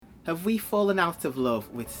Have we fallen out of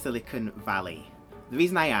love with Silicon Valley? The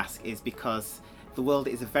reason I ask is because the world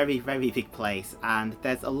is a very, very big place and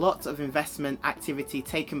there's a lot of investment activity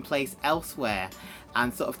taking place elsewhere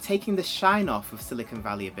and sort of taking the shine off of Silicon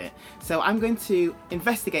Valley a bit. So I'm going to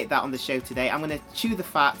investigate that on the show today. I'm going to chew the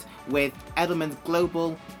fat with Edelman's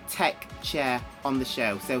Global Tech Chair on the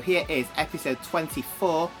show. So here is episode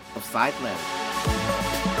 24 of Side Load.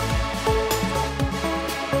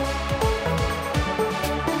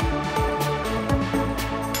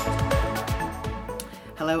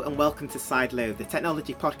 Hello and welcome to Sideload, the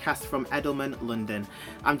technology podcast from Edelman, London.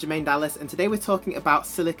 I'm Jermaine Dallas and today we're talking about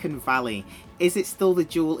Silicon Valley. Is it still the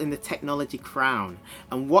jewel in the technology crown?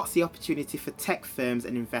 And what's the opportunity for tech firms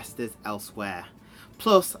and investors elsewhere?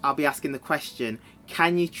 Plus, I'll be asking the question,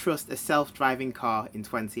 can you trust a self-driving car in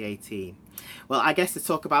 2018? Well, I guess to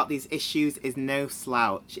talk about these issues is no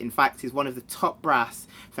slouch. In fact, he's one of the top brass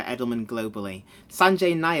for Edelman globally.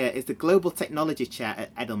 Sanjay Nair is the Global Technology Chair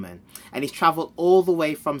at Edelman, and he's travelled all the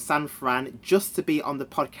way from San Fran just to be on the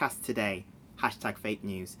podcast today. Hashtag fake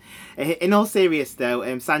news. In all seriousness though,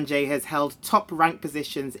 Sanjay has held top rank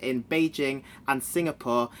positions in Beijing and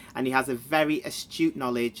Singapore, and he has a very astute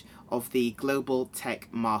knowledge of the global tech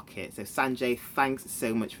market. So Sanjay, thanks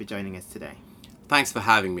so much for joining us today. Thanks for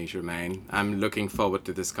having me, Jermaine. I'm looking forward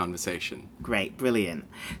to this conversation. Great, brilliant.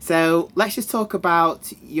 So let's just talk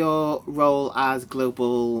about your role as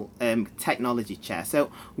Global Technology Chair.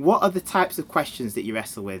 So what are the types of questions that you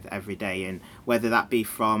wrestle with every day, and whether that be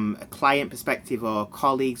from a client perspective or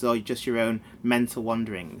colleagues or just your own mental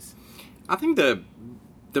wanderings? I think the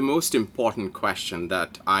most important question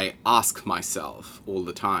that I ask myself all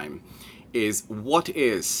the time is, what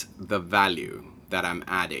is the value that I'm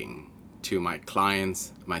adding to my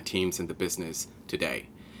clients, my teams in the business today?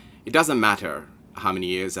 It doesn't matter how many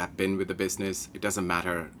years I've been with the business. It doesn't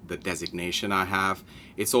matter the designation I have.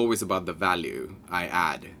 It's always about the value I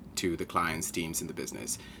add to the clients, teams in the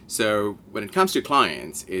business. So when it comes to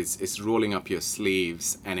clients, it's rolling up your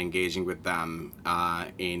sleeves and engaging with them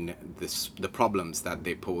in the problems that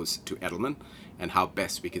they pose to Edelman and how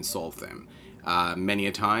best we can solve them. Many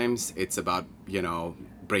a times it's about,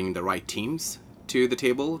 bringing the right teams to the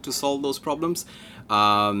table to solve those problems.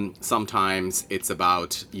 Sometimes it's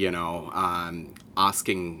about,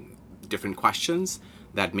 asking different questions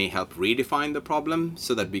that may help redefine the problem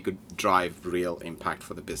so that we could drive real impact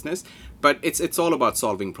for the business. But it's all about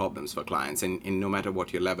solving problems for clients, and no matter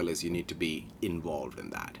what your level is, you need to be involved in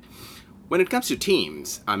that. When it comes to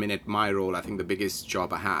teams, at my role, I think the biggest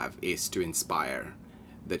job I have is to inspire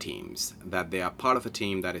the teams, that they are part of a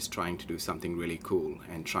team that is trying to do something really cool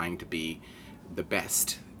and trying to be the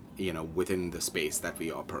best, within the space that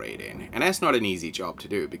we operate in. And that's not an easy job to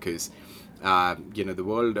do because, the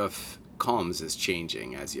world of comms is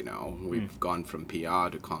changing, as you know. We've gone from PR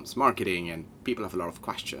to comms marketing, and people have a lot of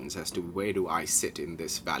questions as to where do I sit in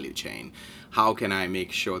this value chain? How can I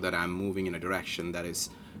make sure that I'm moving in a direction that is,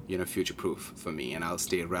 future-proof for me and I'll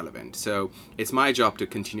stay relevant? So it's my job to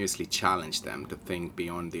continuously challenge them to think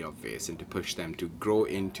beyond the obvious and to push them to grow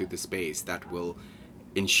into the space that will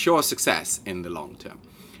ensure success in the long term.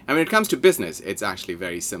 And when it comes to business, it's actually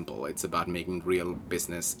very simple. It's about making real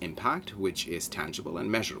business impact, which is tangible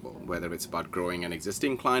and measurable, whether it's about growing an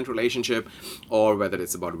existing client relationship or whether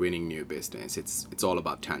it's about winning new business. It's all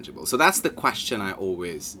about tangible. So that's the question I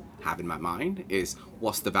always have in my mind is,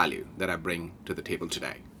 what's the value that I bring to the table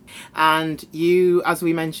today? And you, as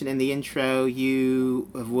we mentioned in the intro, you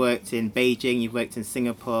have worked in Beijing, you've worked in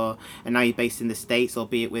Singapore, and now you're based in the States,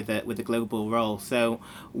 albeit with a global role. So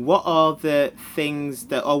what are the things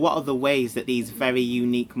what are the ways that these very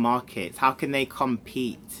unique markets, how can they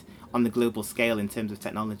compete on the global scale in terms of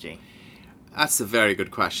technology? That's a very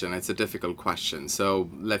good question. It's a difficult question. So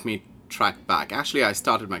let me track back. Actually, I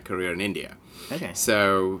started my career in India. Okay.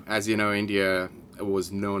 So as you know, India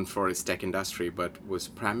was known for its tech industry, but was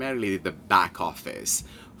primarily the back office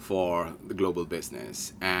for the global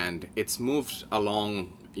business. And it's moved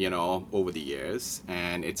along, over the years.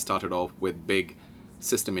 And it started off with big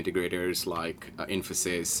system integrators like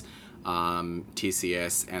Infosys,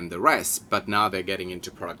 TCS, and the rest. But now they're getting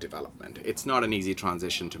into product development. It's not an easy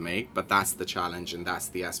transition to make, but that's the challenge and that's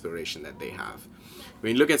the aspiration that they have.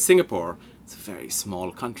 When you look at Singapore, it's a very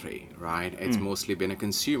small country, right? It's mostly been a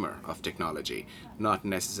consumer of technology, not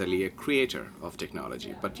necessarily a creator of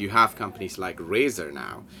technology. But you have companies like Razer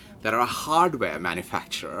now that are a hardware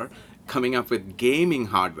manufacturer coming up with gaming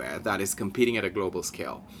hardware that is competing at a global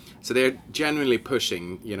scale. So they're genuinely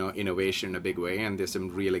pushing, innovation in a big way, and there's some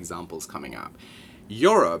real examples coming up.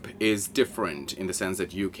 Europe is different in the sense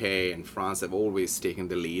that UK and France have always taken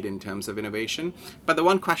the lead in terms of innovation. But the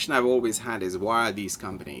one question I've always had is, why are these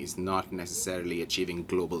companies not necessarily achieving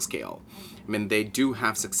global scale? I mean, they do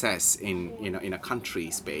have success in a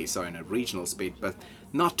country space or in a regional space, but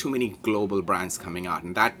not too many global brands coming out,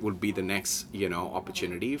 and that would be the next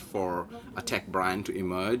opportunity for a tech brand to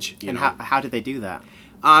emerge. And how do they do that?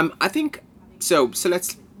 I think so. So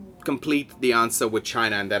let's complete the answer with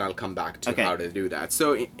China, and then I'll come back to how to do that.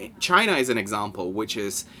 So China is an example, which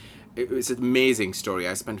is it's an amazing story.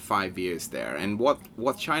 I spent 5 years there, and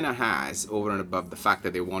what China has, over and above the fact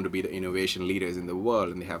that they want to be the innovation leaders in the world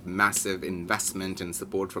and they have massive investment and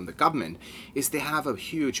support from the government, is they have a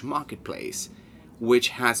huge marketplace which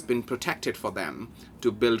has been protected for them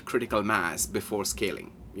to build critical mass before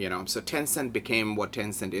scaling. So Tencent became what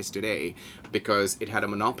Tencent is today because it had a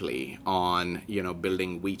monopoly on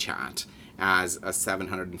building WeChat as a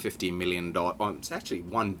 $750 million, it's actually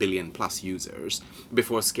 1 billion plus users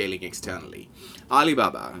before scaling externally.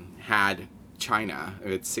 Alibaba had China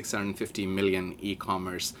with 650 million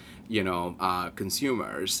e-commerce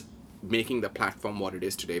consumers, making the platform what it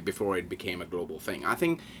is today before it became a global thing. I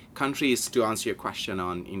think countries, to answer your question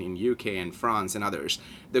on in UK and France and others,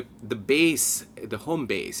 the home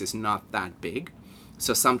base is not that big.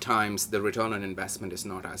 So sometimes the return on investment is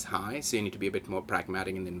not as high. So you need to be a bit more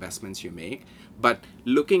pragmatic in the investments you make. But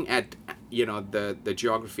looking at the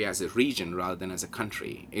geography as a region rather than as a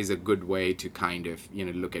country is a good way to kind of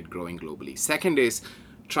look at growing globally. Second is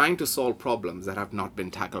trying to solve problems that have not been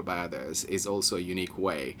tackled by others is also a unique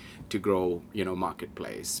way to grow,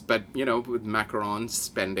 marketplace. But, with Macron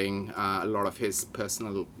spending a lot of his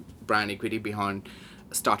personal brand equity behind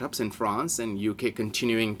startups in France and UK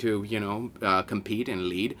continuing to, compete and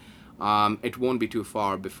lead, it won't be too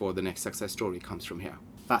far before the next success story comes from here.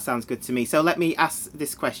 That sounds good to me. So let me ask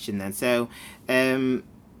this question then. So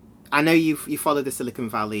I know you follow the Silicon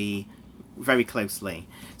Valley very closely.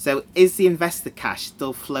 So is the investor cash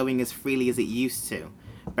still flowing as freely as it used to,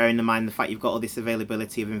 bearing in mind the fact you've got all this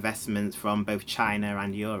availability of investments from both China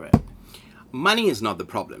and Europe? Money is not the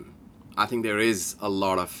problem. I think there is a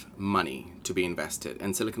lot of money to be invested,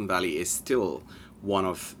 and Silicon Valley is still one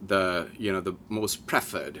of the the most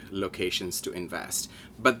preferred locations to invest.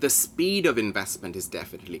 But the speed of investment is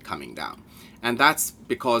definitely coming down, and that's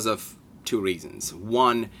because of two reasons.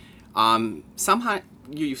 One, somehow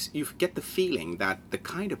you get the feeling that the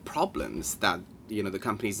kind of problems that the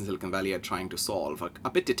companies in Silicon Valley are trying to solve are a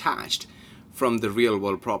bit detached from the real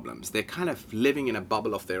world problems. They're kind of living in a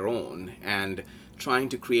bubble of their own and trying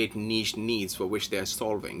to create niche needs for which they're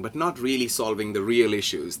solving, but not really solving the real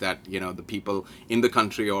issues that the people in the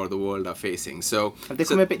country or the world are facing. So have they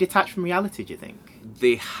become a bit detached from reality, do you think?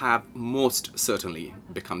 They have most certainly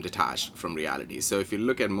become detached from reality. So if you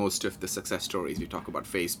look at most of the success stories, we talk about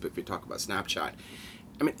Facebook, we talk about Snapchat,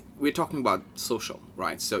 I mean, we're talking about social,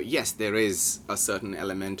 right? So yes, there is a certain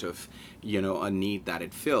element of, a need that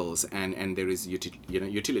it fills, and there is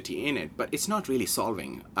utility in it, but it's not really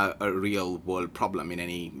solving a real world problem in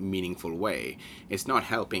any meaningful way. It's not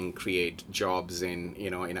helping create jobs in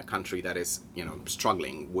a country that is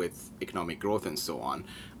struggling with economic growth and so on,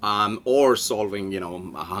 or solving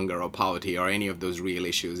hunger or poverty or any of those real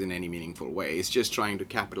issues in any meaningful way. It's just trying to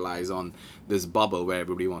capitalize on this bubble where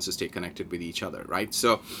everybody wants to stay connected with each other, right?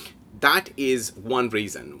 So that is one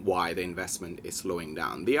reason why the investment is slowing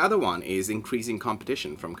down. The other one is increasing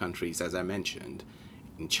competition from countries, as I mentioned,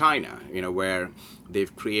 in China, where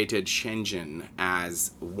they've created Shenzhen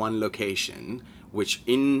as one location, which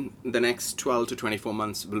in the next 12 to 24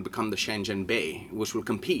 months will become the Shenzhen Bay, which will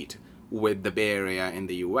compete with the Bay Area in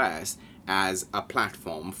the US as a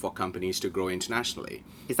platform for companies to grow internationally.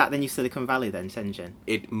 Is that the new Silicon Valley then, Shenzhen?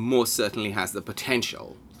 It most certainly has the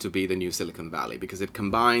potential to be the new Silicon Valley because it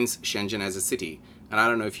combines Shenzhen as a city. And I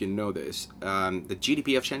don't know if you know this, the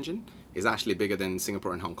GDP of Shenzhen is actually bigger than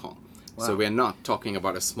Singapore and Hong Kong. Wow. So we're not talking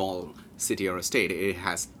about a small city or a state. It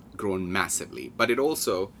has grown massively. But it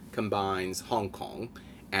also combines Hong Kong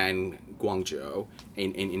and Guangzhou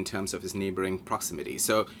in terms of its neighboring proximity.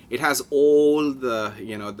 So it has all the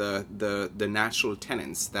the natural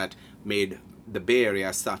tenets that made the Bay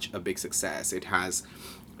Area such a big success. It has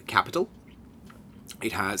capital,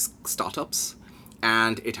 it has startups,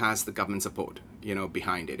 and it has the government support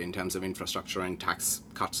behind it in terms of infrastructure and tax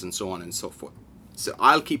cuts and so on and so forth. So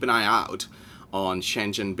I'll keep an eye out on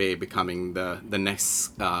Shenzhen Bay becoming the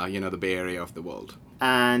next the Bay Area of the world.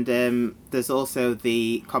 And there's also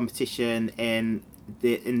the competition in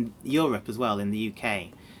Europe as well, in the UK.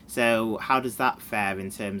 So how does that fare in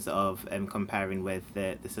terms of comparing with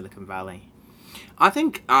the Silicon Valley? I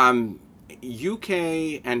think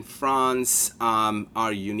UK and France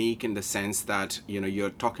are unique in the sense that you're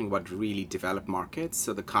talking about really developed markets,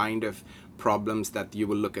 so the kind of problems that you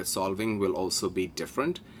will look at solving will also be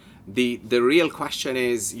different. The real question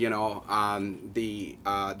is the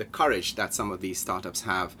courage that some of these startups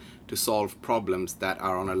have to solve problems that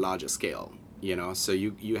are on a larger scale. So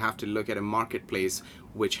you have to look at a marketplace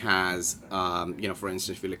which has, for instance,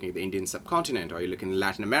 if you're looking at the Indian subcontinent, or you're looking at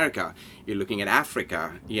Latin America, you're looking at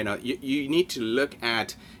Africa, you need to look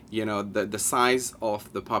at, the size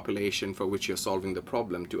of the population for which you're solving the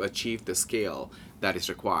problem to achieve the scale that is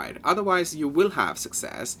required. Otherwise, you will have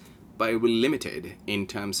success, but it will be limited in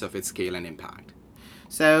terms of its scale and impact.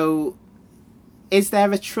 So, is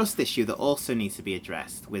there a trust issue that also needs to be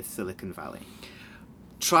addressed with Silicon Valley?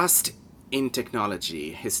 Trust in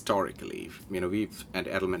technology, historically, we've at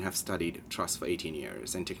Edelman have studied trust for 18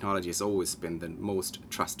 years, and technology has always been the most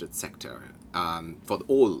trusted sector for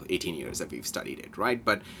all 18 years that we've studied it, right?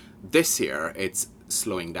 But this year, it's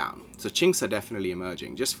slowing down. So chinks are definitely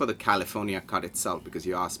emerging. Just for the California cut itself, because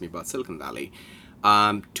you asked me about Silicon Valley,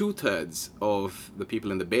 2/3 of the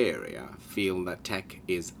people in the Bay Area feel that tech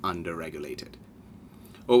is under-regulated.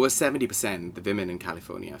 Over 70% of the women in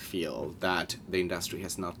California feel that the industry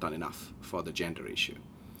has not done enough for the gender issue.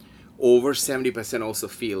 Over 70% also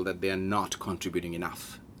feel that they are not contributing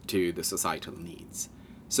enough to the societal needs.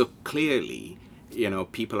 So clearly,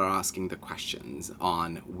 people are asking the questions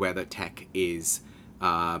on whether tech is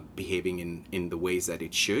behaving in the ways that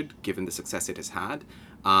it should, given the success it has had.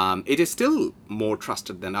 It is still more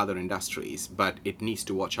trusted than other industries, but it needs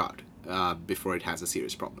to watch out before it has a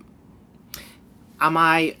serious problem. Am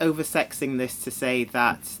I oversexing this to say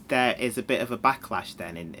that there is a bit of a backlash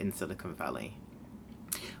then in Silicon Valley?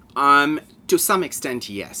 To some extent,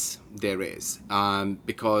 yes, there is.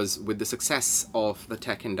 Because with the success of the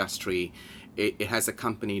tech industry, it has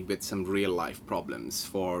accompanied with some real life problems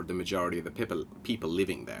for the majority of the people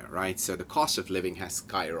living there, right? So the cost of living has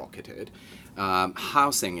skyrocketed.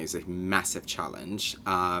 Housing is a massive challenge.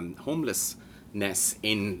 Homelessness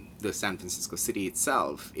in the San Francisco city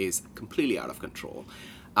itself is completely out of control.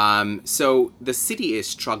 So the city is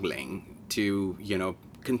struggling to,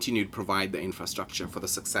 continue to provide the infrastructure for the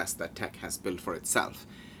success that tech has built for itself.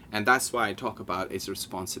 And that's why I talk about its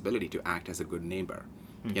responsibility to act as a good neighbor.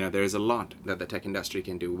 There is a lot that the tech industry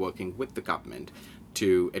can do working with the government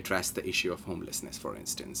to address the issue of homelessness, for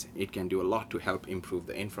instance. It can do a lot to help improve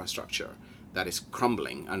the infrastructure that is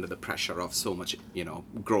crumbling under the pressure of so much,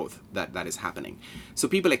 growth that is happening. So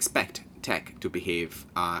people expect tech to behave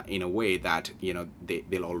in a way that,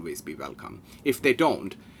 they'll always be welcome. If they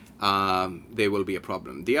don't, there will be a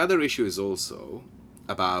problem. The other issue is also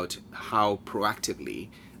about how proactively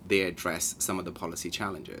they address some of the policy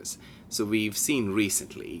challenges. So we've seen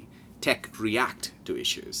recently tech react to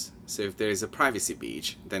issues. So if there is a privacy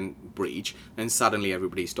breach, then suddenly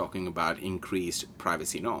everybody's talking about increased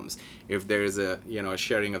privacy norms. If there is a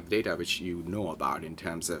sharing of data, which about in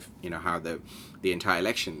terms of how the entire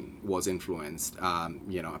election was influenced,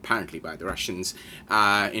 apparently by the Russians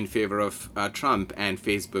in favor of Trump, and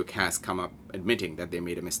Facebook has come up admitting that they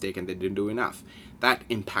made a mistake and they didn't do enough. That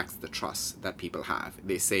impacts the trust that people have.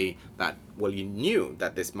 They say that, well, you knew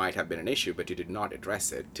that this might have been an issue, but you did not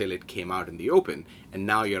address it till it came out in the open, and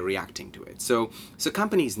now you're reacting to it. So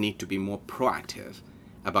companies need to be more proactive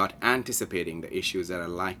about anticipating the issues that are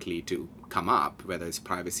likely to come up, whether it's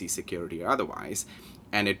privacy, security, or otherwise,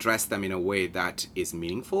 and address them in a way that is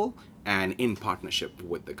meaningful and in partnership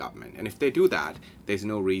with the government. And if they do that, there's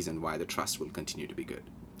no reason why the trust will continue to be good.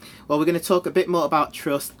 Well, we're going to talk a bit more about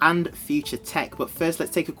trust and future tech, but first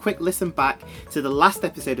let's take a quick listen back to the last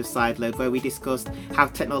episode of Sideload, where we discussed how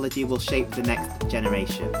technology will shape the next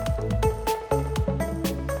generation.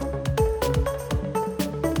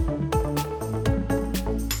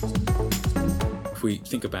 If we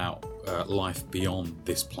think about life beyond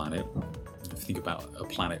this planet, if you think about a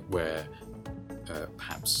planet where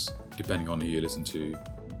perhaps, depending on who you listen to,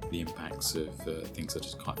 the impacts of things such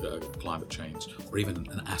as climate change, or even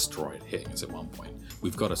an asteroid hitting us at one point,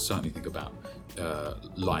 we've got to certainly think about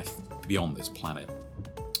life beyond this planet.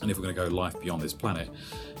 And if we're going to go life beyond this planet,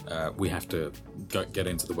 we have to get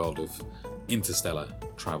into the world of interstellar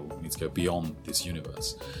travel. We need to go beyond this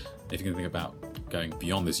universe. If you're going to think about going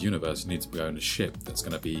beyond this universe, you need to go in a ship that's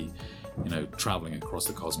going to be, traveling across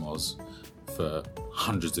the cosmos for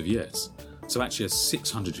hundreds of years. So actually a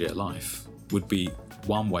 600-year life would be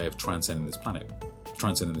one way of transcending this planet,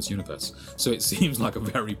 transcending this universe. So it seems like a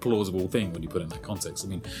very plausible thing when you put it in that context. I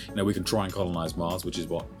mean, we can try and colonize Mars, which is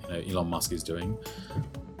what Elon Musk is doing.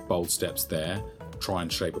 Bold steps there. try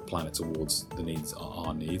and shape a planet towards the needs,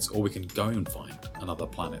 our needs, or we can go and find another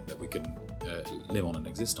planet that we can live on and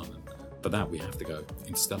exist on. And for that, we have to go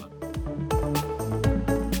interstellar.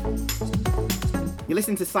 You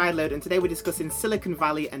listen to Sideload, and today we're discussing Silicon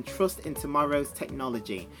Valley and trust in tomorrow's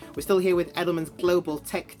technology. We're still here with Edelman's Global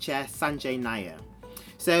Tech Chair, Sanjay Nair.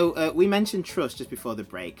 So we mentioned trust just before the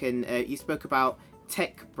break, and you spoke about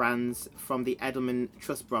tech brands from the Edelman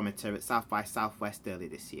Trust Barometer at South by Southwest earlier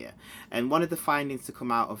this year. And one of the findings to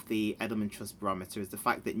come out of the Edelman Trust Barometer is the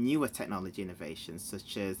fact that newer technology innovations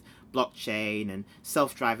such as blockchain and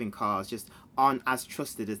self-driving cars just aren't as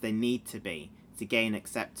trusted as they need to be to gain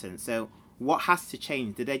acceptance. So what has to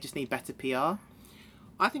change? Do they just need better PR?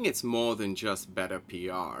 I think it's more than just better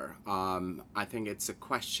PR. I think it's a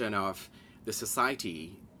question of the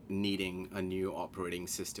society needing a new operating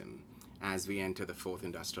system as we enter the fourth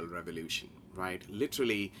industrial revolution, right?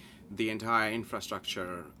 Literally, the entire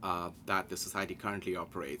infrastructure that the society currently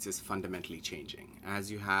operates is fundamentally changing.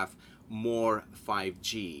 As you have more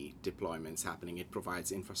 5G deployments happening, it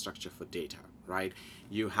provides infrastructure for data, right?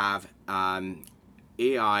 You have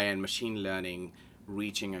AI and machine learning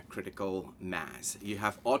reaching a critical mass. You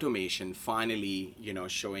have automation finally,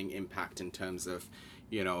 showing impact in terms of,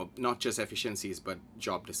 not just efficiencies, but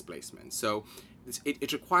job displacement. So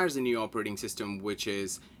it requires a new operating system, which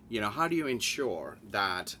is, how do you ensure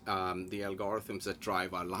that the algorithms that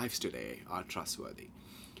drive our lives today are trustworthy?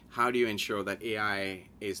 How do you ensure that AI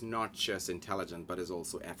is not just intelligent, but is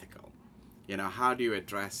also ethical? How do you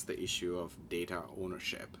address the issue of data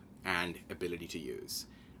ownership and ability to use,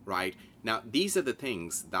 right? Now, these are the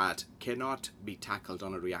things that cannot be tackled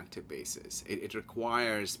on a reactive basis. It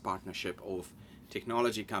requires partnership of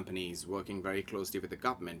technology companies working very closely with the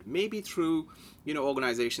government, maybe through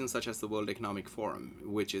organizations such as the World Economic Forum,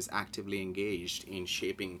 which is actively engaged in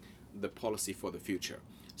shaping the policy for the future.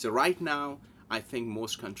 So right now, I think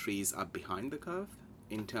most countries are behind the curve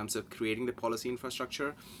in terms of creating the policy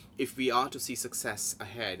infrastructure. If we are to see success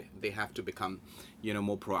ahead, they have to become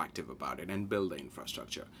more proactive about it and build the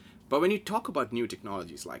infrastructure. But when you talk about new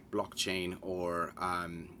technologies like blockchain or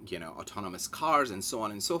autonomous cars and so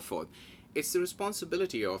on and so forth, it's the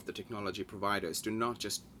responsibility of the technology providers to not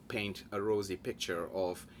just paint a rosy picture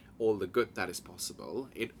of all the good that is possible.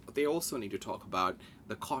 They also need to talk about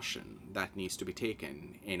the caution that needs to be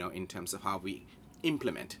taken, in terms of how we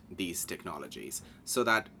implement these technologies so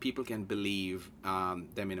that people can believe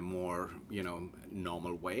them in a more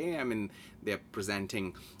normal way. I mean, they're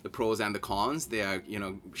presenting the pros and the cons. They are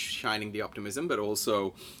shining the optimism, but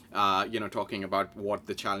also talking about what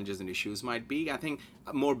the challenges and issues might be. I think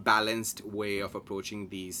a more balanced way of approaching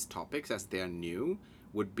these topics as they are new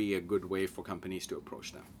would be a good way for companies to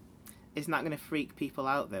approach them. It's not going to freak people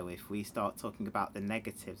out, though, if we start talking about the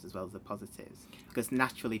negatives as well as the positives? Because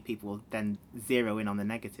naturally people will then zero in on the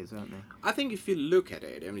negatives, won't they? I think if you look at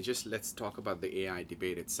it, just let's talk about the AI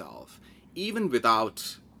debate itself. Even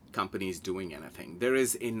without companies doing anything, there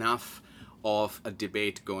is enough of a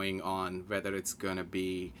debate going on whether it's going to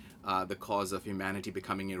be the cause of humanity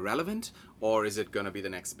becoming irrelevant, or is it going to be the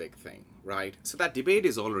next big thing, right? So that debate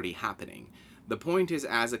is already happening. The point is,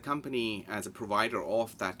 as a company, as a provider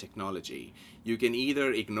of that technology, you can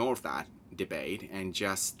either ignore that debate and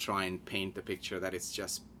just try and paint the picture that it's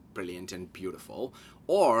just brilliant and beautiful,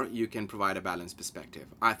 or you can provide a balanced perspective.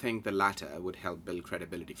 I think the latter would help build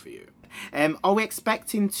credibility for you. Are we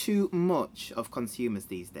expecting too much of consumers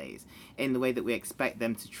these days in the way that we expect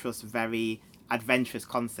them to trust very adventurous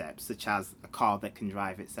concepts such as a car that can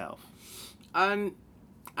drive itself?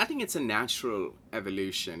 I think it's a natural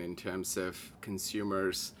evolution in terms of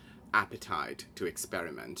consumers' appetite to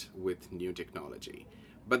experiment with new technology.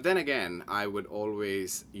 But then again, I would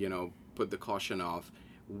always, put the caution of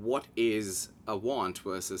what is a want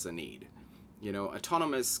versus a need.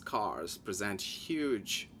 Autonomous cars present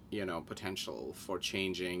huge, potential for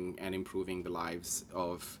changing and improving the lives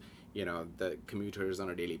of the commuters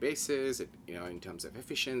on a daily basis, in terms of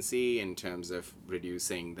efficiency, in terms of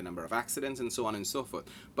reducing the number of accidents and so on and so forth.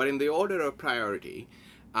 But in the order of priority,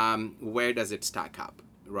 where does it stack up,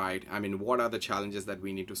 right? I mean, what are the challenges that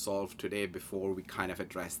we need to solve today before we kind of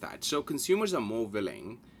address that? So consumers are more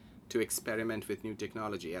willing to experiment with new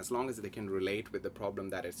technology as long as they can relate with the problem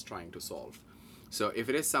that it's trying to solve. So if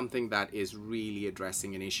it is something that is really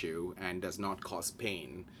addressing an issue and does not cause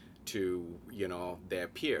pain to their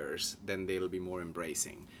peers, then they'll be more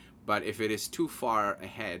embracing. But if it is too far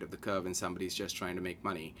ahead of the curve and somebody's just trying to make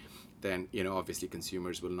money, then obviously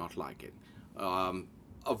consumers will not like it.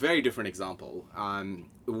 A very different example,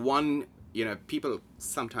 people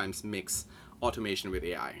sometimes mix automation with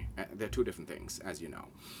AI. They're two different things, as you know.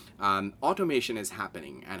 Automation is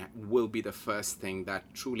happening and will be the first thing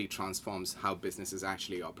that truly transforms how businesses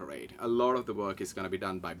actually operate. A lot of the work is going to be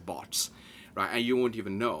done by bots, right? And you won't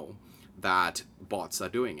even know that bots are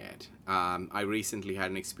doing it. I recently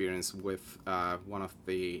had an experience with one of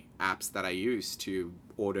the apps that I use to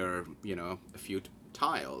order, a few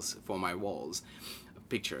tiles for my walls,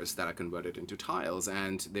 pictures that are converted into tiles,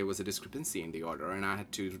 and there was a discrepancy in the order, and I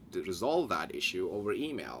had to resolve that issue over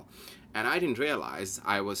email. And I didn't realize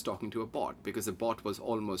I was talking to a bot, because the bot was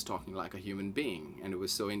almost talking like a human being, and it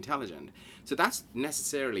was so intelligent. So that's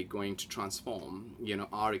necessarily going to transform,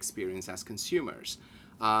 our experience as consumers.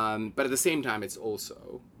 But at the same time, it's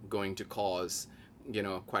also going to cause,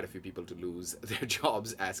 quite a few people to lose their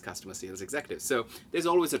jobs as customer sales executives. So there's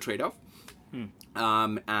always a trade-off.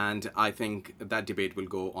 And I think that debate will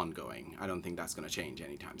go ongoing. I don't think that's going to change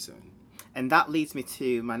anytime soon. And that leads me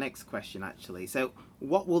to my next question, actually. So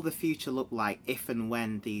what will the future look like if and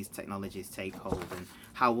when these technologies take hold, and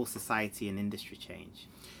how will society and industry change?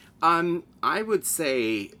 I would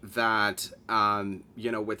say that,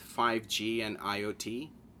 with 5G and IoT,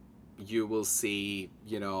 you will see,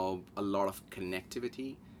 a lot of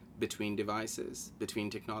connectivity between devices, between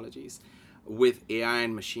technologies. With AI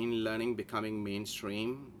and machine learning becoming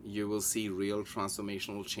mainstream, you will see real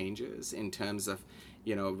transformational changes in terms of,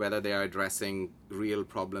 whether they are addressing real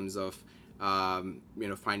problems of,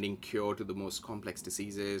 finding cure to the most complex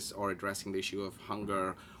diseases, or addressing the issue of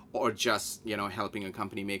hunger, or just, helping a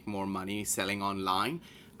company make more money selling online.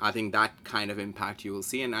 I think that kind of impact you will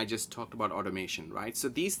see. And I just talked about automation, right? So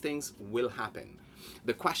these things will happen.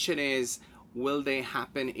 The question is, will they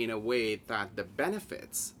happen in a way that the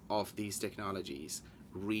benefits of these technologies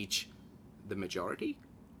reach the majority?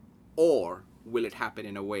 Or will it happen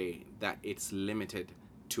in a way that it's limited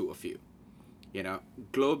to a few?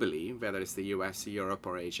 Globally, whether it's the US, Europe,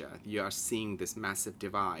 or Asia, you are seeing this massive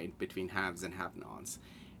divide between haves and have-nots.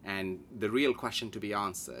 And the real question to be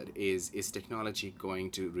answered is technology going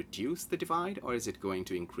to reduce the divide, or is it going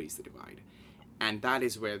to increase the divide? And that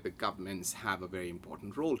is where the governments have a very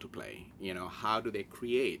important role to play. How do they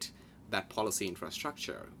create that policy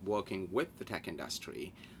infrastructure working with the tech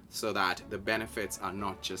industry so that the benefits are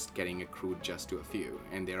not just getting accrued just to a few,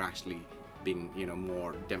 and they're actually being,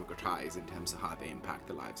 more democratized in terms of how they impact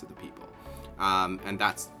the lives of the people. And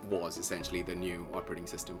that was essentially the new operating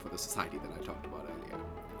system for the society that I talked about earlier.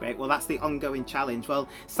 Great. Well, that's the ongoing challenge. Well,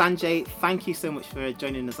 Sanjay, thank you so much for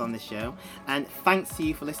joining us on the show. And thanks to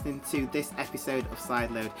you for listening to this episode of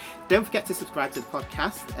Sideload. Don't forget to subscribe to the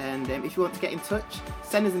podcast. And if you want to get in touch,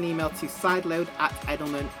 send us an email to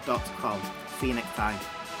sideload@edelman.com. See you next time.